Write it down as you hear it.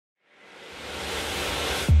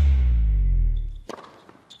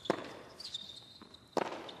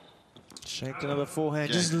Shanked another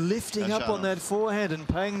forehand, just lifting up on that forehand and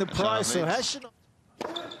paying the price. So Khachanov.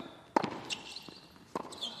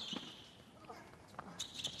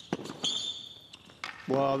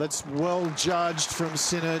 Wow, that's well judged from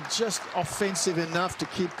Sinner. Just offensive enough to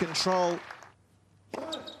keep control.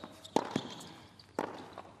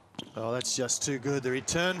 Oh, that's just too good. The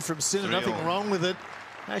return from Sinner, nothing wrong with it.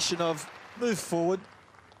 Khachanov moved forward,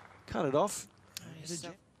 cut it off.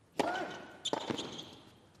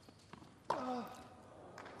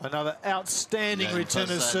 Another outstanding return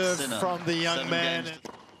of serve from the young man.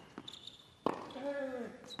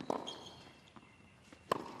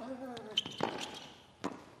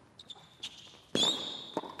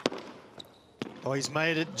 Oh, he's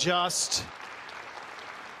made it just.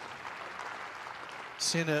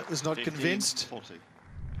 Sinner was not convinced. 40.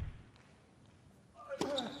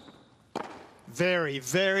 Very,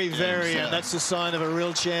 and that's a sign of a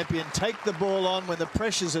real champion. Take the ball on when the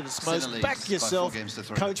pressure's at its most. Back yourself.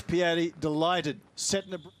 Coach Piatti delighted.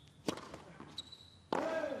 Setting a...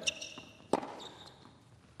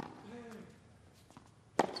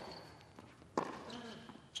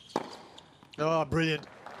 Oh, brilliant.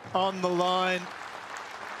 On the line.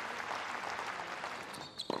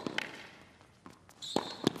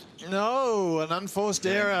 No, an unforced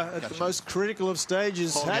error at the most critical of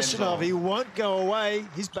stages. Khachanov, he won't go away.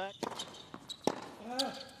 He's back.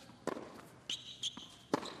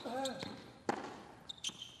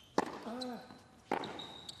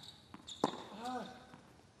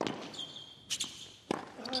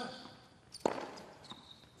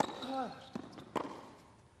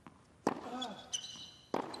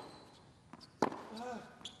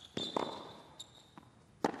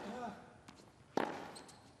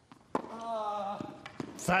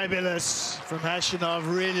 Fabulous from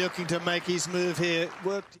Khachanov, really looking to make his move here.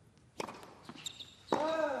 Worked.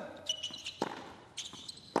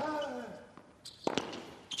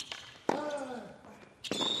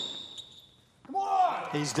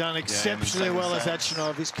 He's done exceptionally well as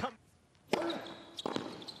Khachanov. He's come.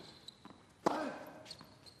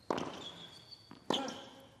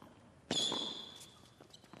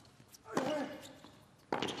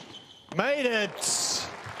 Made it.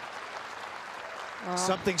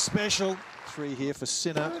 Something special. 3 here for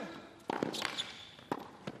Sinner.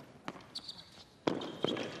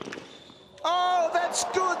 Oh, that's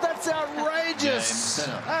good. That's outrageous.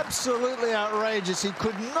 Absolutely outrageous. He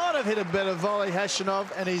could not have hit a better volley,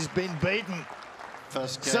 Khachanov, and he's been beaten.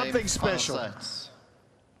 First game, something special.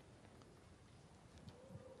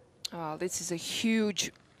 Oh, this is a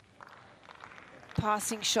huge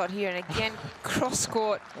passing shot here, and again, cross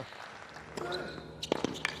court.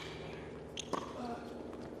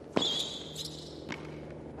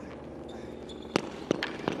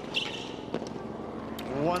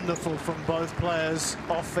 Wonderful from both players,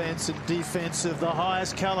 offense and defense of the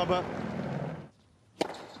highest caliber.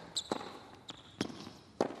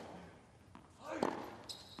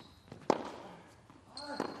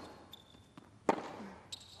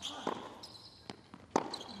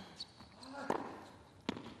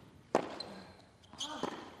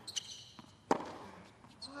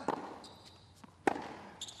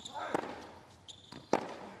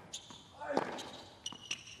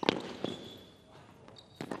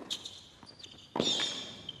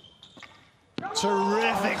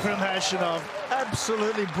 Terrific from Khachanov,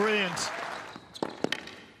 absolutely brilliant.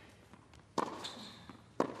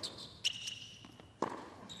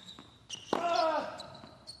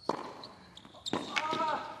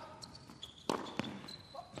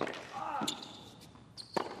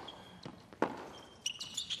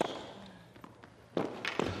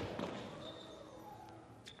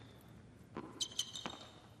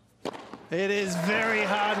 It is very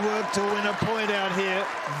hard work to win a point out here,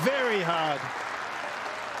 very hard.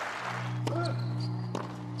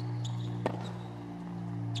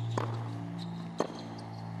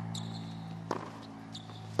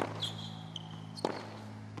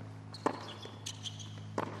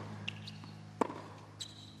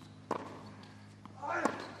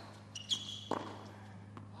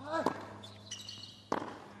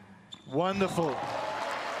 Wonderful.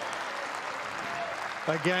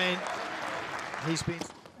 Again, he's been...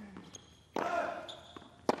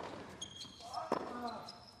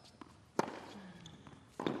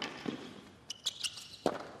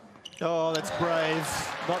 Oh, that's brave.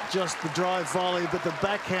 Not just the drive volley, but the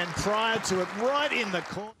backhand prior to it, right in the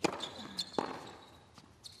corner.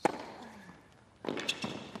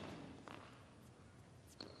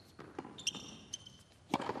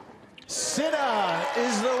 Sinner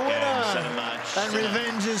is the winner. And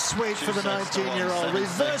revenge is sweet for the 19-year-old,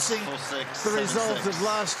 reversing the result of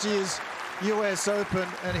last year's US Open,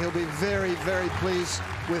 and he'll be very, very pleased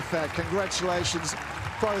with that. Congratulations,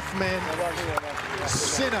 both men.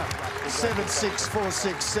 Sinner, 7-6,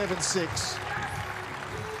 4-6, 7-6.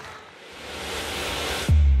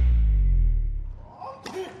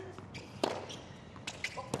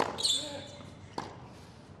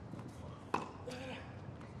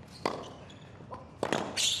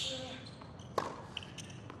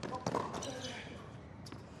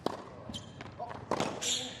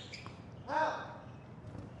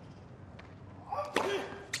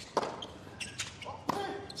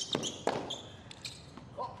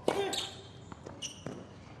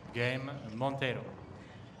 Game, Monteiro.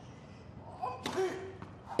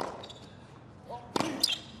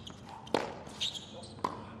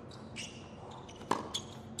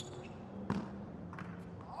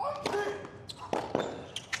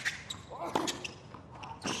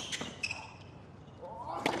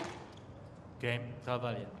 Game,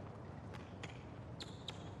 Travaglia.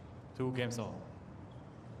 2 games all.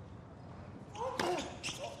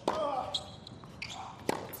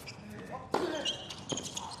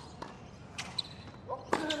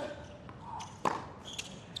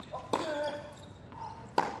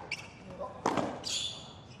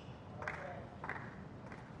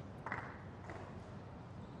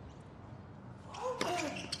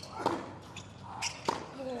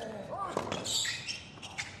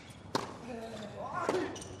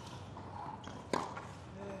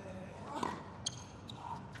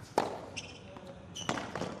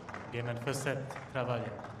 Game and first set, Travaglia.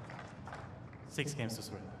 6 games to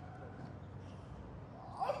 3.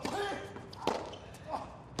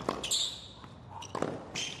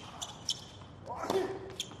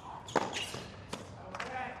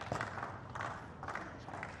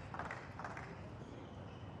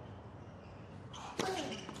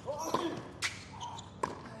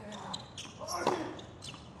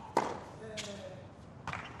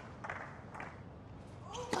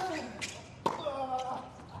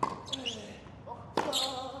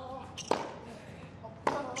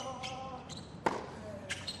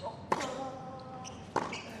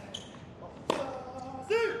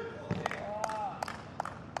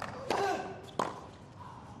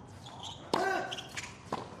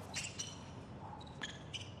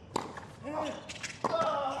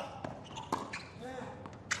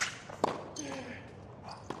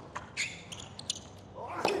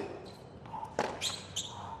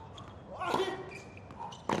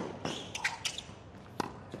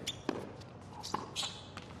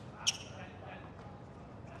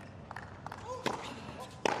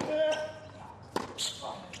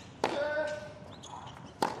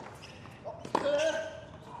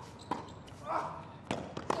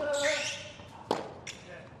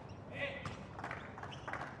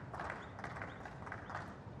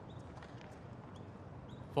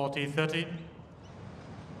 (40-30).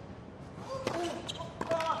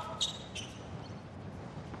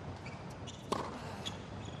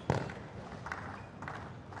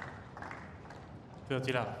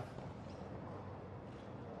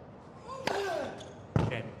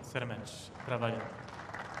 Game, set a match, Travaglia.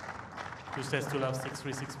 2 sets to love,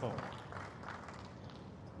 6-3, 6-4.